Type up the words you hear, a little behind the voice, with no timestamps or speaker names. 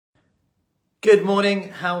Good morning,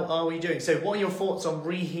 how are we doing? So what are your thoughts on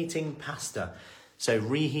reheating pasta? So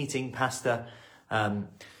reheating pasta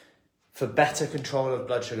for better control of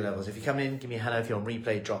blood sugar levels. If you come in, give me a hello. If you're on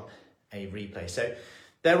replay, drop a replay. So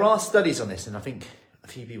there are studies on this, and I think a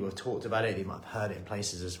few people have talked about it. You might have heard it in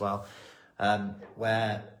places as well,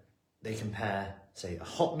 where they compare, say, a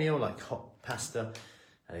hot meal like hot pasta,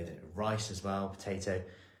 and they do rice as well, potato,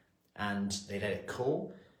 and they let it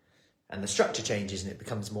cool. And the structure changes and it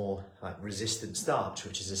becomes more like resistant starch,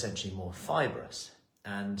 which is essentially more fibrous.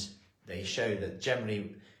 And they show that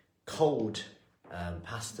generally cold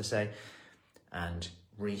pasta, say, and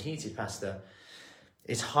reheated pasta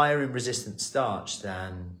is higher in resistant starch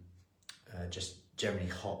than just generally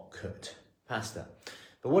hot cooked pasta.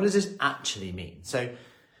 But what does this actually mean? So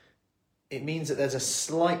it means that there's a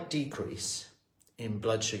slight decrease in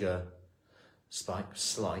blood sugar spike,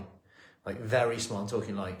 slight, like very small. I'm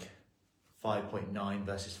talking like 5.9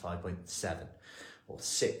 versus 5.7 or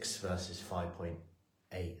 6 versus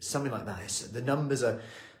 5.8, something like that. The numbers are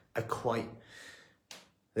quite,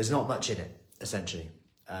 there's not much in it, essentially.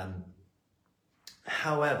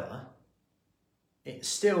 However, it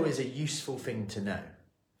still is a useful thing to know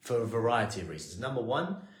for a variety of reasons. Number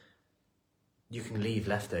one, you can leave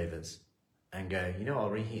leftovers and go, you know, I'll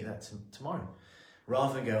reheat that tomorrow.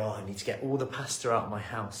 Rather than go, oh, I need to get all the pasta out of my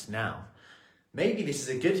house now. Maybe this is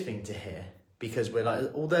a good thing to hear because we're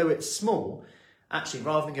like, although it's small, actually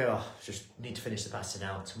rather than go, oh, just need to finish the pasta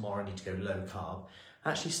now, tomorrow I need to go low carb,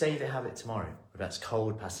 actually save it, have it tomorrow. Whether that's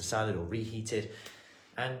cold pasta salad or reheated.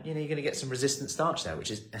 And you know, you're gonna get some resistant starch there, which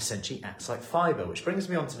is essentially acts like fiber, which brings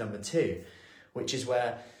me on to number two, which is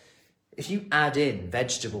where if you add in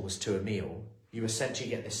vegetables to a meal, you essentially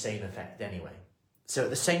get the same effect anyway. So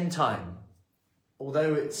at the same time,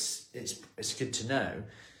 although it's good to know,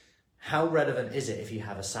 how relevant is it if you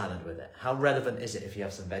have a salad with it? How relevant is it if you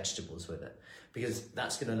have some vegetables with it? Because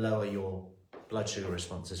that's going to lower your blood sugar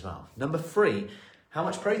response as well. Number three, how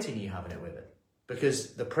much protein are you having it with it?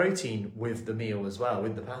 Because the protein with the meal as well,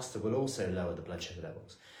 with the pasta, will also lower the blood sugar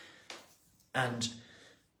levels. And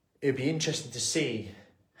it'd be interesting to see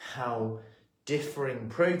how differing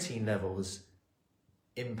protein levels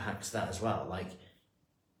impacts that as well. Like,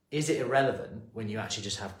 is it irrelevant when you actually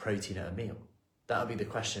just have protein at a meal? That would be the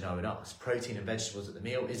question I would ask. Protein and vegetables at the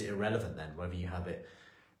meal, is it irrelevant then, whether you have it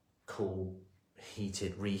cool,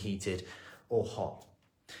 heated, reheated, or hot?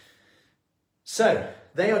 So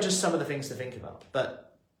they are just some of the things to think about.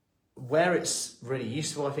 But where it's really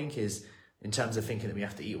useful, I think, is in terms of thinking that we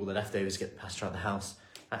have to eat all the leftovers, get the pasta out of the house.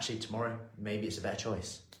 Actually, tomorrow, maybe it's a better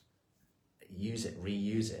choice. Use it,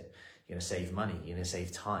 reuse it. You're going to save money. You're going to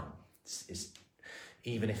save time.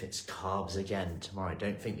 Even if it's carbs again tomorrow,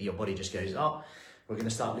 don't think that your body just goes, oh, we're going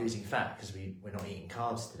to start losing fat because we're not eating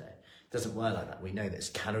carbs today. It doesn't work like that. We know that it's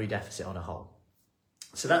calorie deficit on a whole.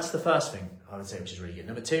 So that's the first thing I would say, which is really good.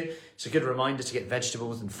 Number two, it's a good reminder to get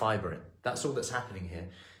vegetables and fibre in. That's all that's happening here.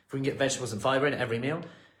 If we can get vegetables and fibre in every meal,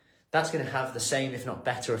 that's going to have the same, if not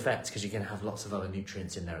better effects, because you're going to have lots of other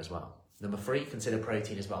nutrients in there as well. Number three, consider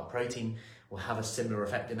protein as well. Protein will have a similar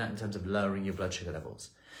effect in that in terms of lowering your blood sugar levels.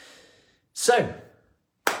 So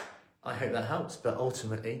I hope that helps, but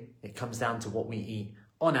ultimately it comes down to what we eat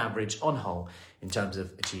on average, on whole, in terms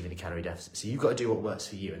of achieving a calorie deficit. So you've got to do what works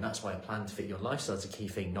for you, and that's why a plan to fit your lifestyle is a key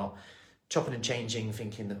thing, not chopping and changing,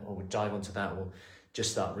 thinking that, oh, we'll dive onto that, or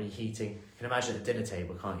just start reheating. You can imagine at a dinner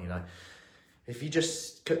table, can't you? Like, if you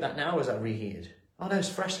just cook that now, is that reheated? Oh no, it's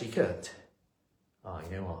freshly cooked. Oh,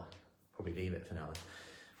 you know what? Probably leave it for now.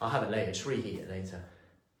 I'll have it later, just reheat it later.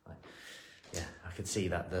 Like, yeah, I could see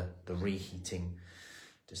that, the reheating,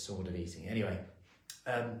 disordered eating. Anyway,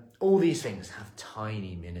 all these things have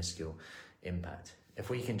tiny, minuscule impact. If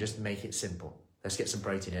we can just make it simple, let's get some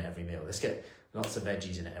protein in every meal. Let's get lots of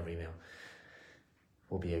veggies in every meal.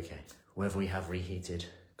 We'll be okay. Whether we have reheated,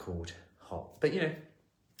 cooled, hot. But you know,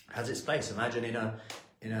 has its place. Imagine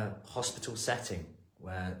in a hospital setting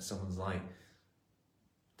where someone's like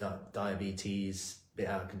diabetes, a bit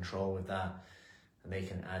out of control with that, and they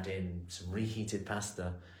can add in some reheated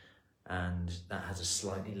pasta, and that has a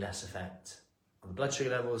slightly less effect on the blood sugar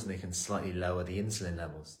levels, and they can slightly lower the insulin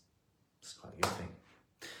levels. It's quite a good thing.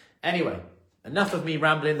 Anyway, enough of me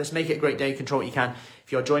rambling. Let's make it a great day. Control what you can.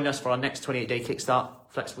 If you're joining us for our next 28-day kickstart,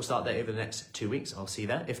 flexible start date over the next 2 weeks, I'll see you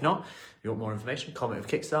there. If not, if you want more information, comment with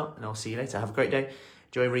kickstart, and I'll see you later. Have a great day.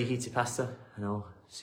 Enjoy reheated pasta, and I'll